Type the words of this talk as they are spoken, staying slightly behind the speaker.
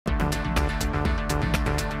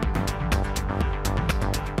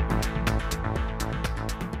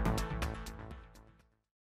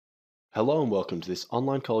Hello and welcome to this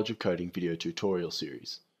Online College of Coding video tutorial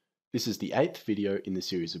series. This is the 8th video in the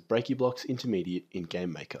series of Breaky blocks intermediate in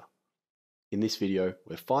GameMaker. In this video,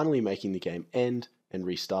 we're finally making the game end and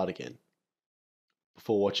restart again.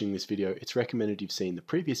 Before watching this video, it's recommended you've seen the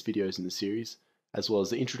previous videos in the series, as well as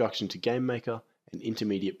the introduction to GameMaker and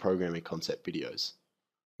intermediate programming concept videos.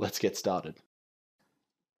 Let's get started.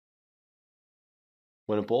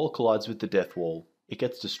 When a ball collides with the death wall, it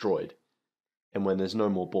gets destroyed. And when there's no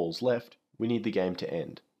more balls left, we need the game to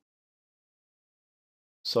end.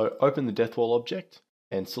 So open the death wall object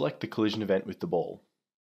and select the collision event with the ball.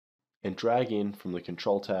 And drag in from the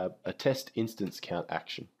Control tab a test instance count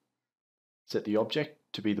action. Set the object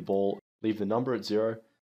to be the ball, leave the number at 0,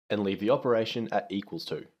 and leave the operation at equals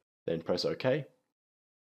to. Then press OK.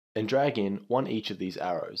 And drag in one each of these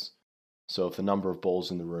arrows. So if the number of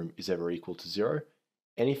balls in the room is ever equal to 0,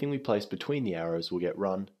 anything we place between the arrows will get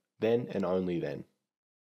run then and only then.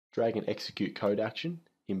 Drag and execute code action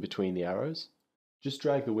in between the arrows. Just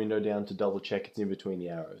drag the window down to double check it's in between the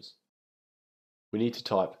arrows. We need to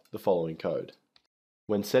type the following code.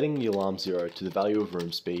 When setting the alarm 0 to the value of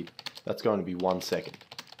room speed, that's going to be 1 second.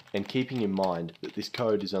 And keeping in mind that this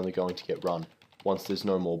code is only going to get run once there's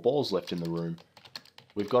no more balls left in the room,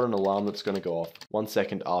 we've got an alarm that's going to go off 1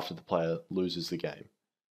 second after the player loses the game.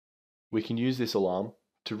 We can use this alarm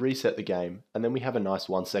to reset the game, and then we have a nice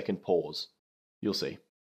 1 second pause. You'll see.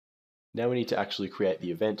 Now we need to actually create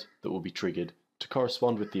the event that will be triggered to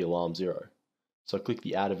correspond with the alarm 0. So click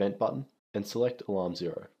the Add Event button and select alarm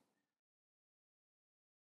 0.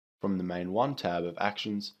 From the main 1 tab of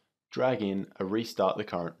actions, drag in a restart the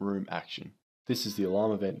current room action. This is the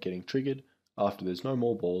alarm event getting triggered after there's no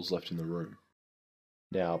more balls left in the room.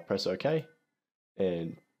 Now press OK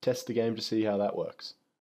and test the game to see how that works.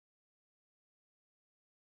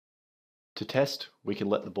 To test, we can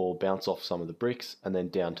let the ball bounce off some of the bricks and then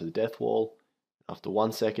down to the death wall. After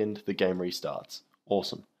 1 second, the game restarts.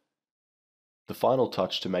 Awesome. The final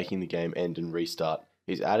touch to making the game end and restart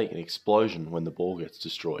is adding an explosion when the ball gets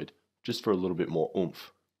destroyed, just for a little bit more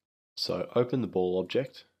oomph. So open the ball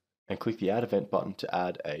object and click the Add Event button to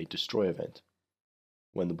add a destroy event.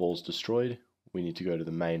 When the ball's destroyed, we need to go to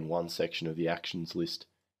the main 1 section of the actions list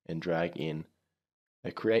and drag in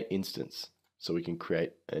a create instance. So we can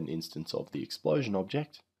create an instance of the explosion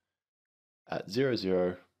object at 0,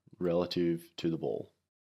 0 relative to the ball.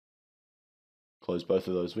 Close both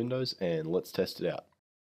of those windows and let's test it out.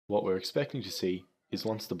 What we're expecting to see is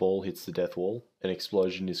once the ball hits the death wall, an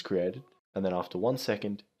explosion is created, and then after 1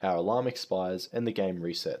 second, our alarm expires and the game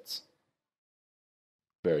resets.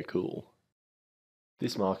 Very cool.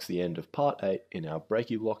 This marks the end of part 8 in our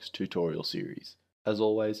Breaky blocks tutorial series. As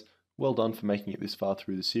always, well done for making it this far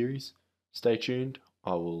through the series. Stay tuned,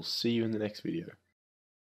 I will see you in the next video.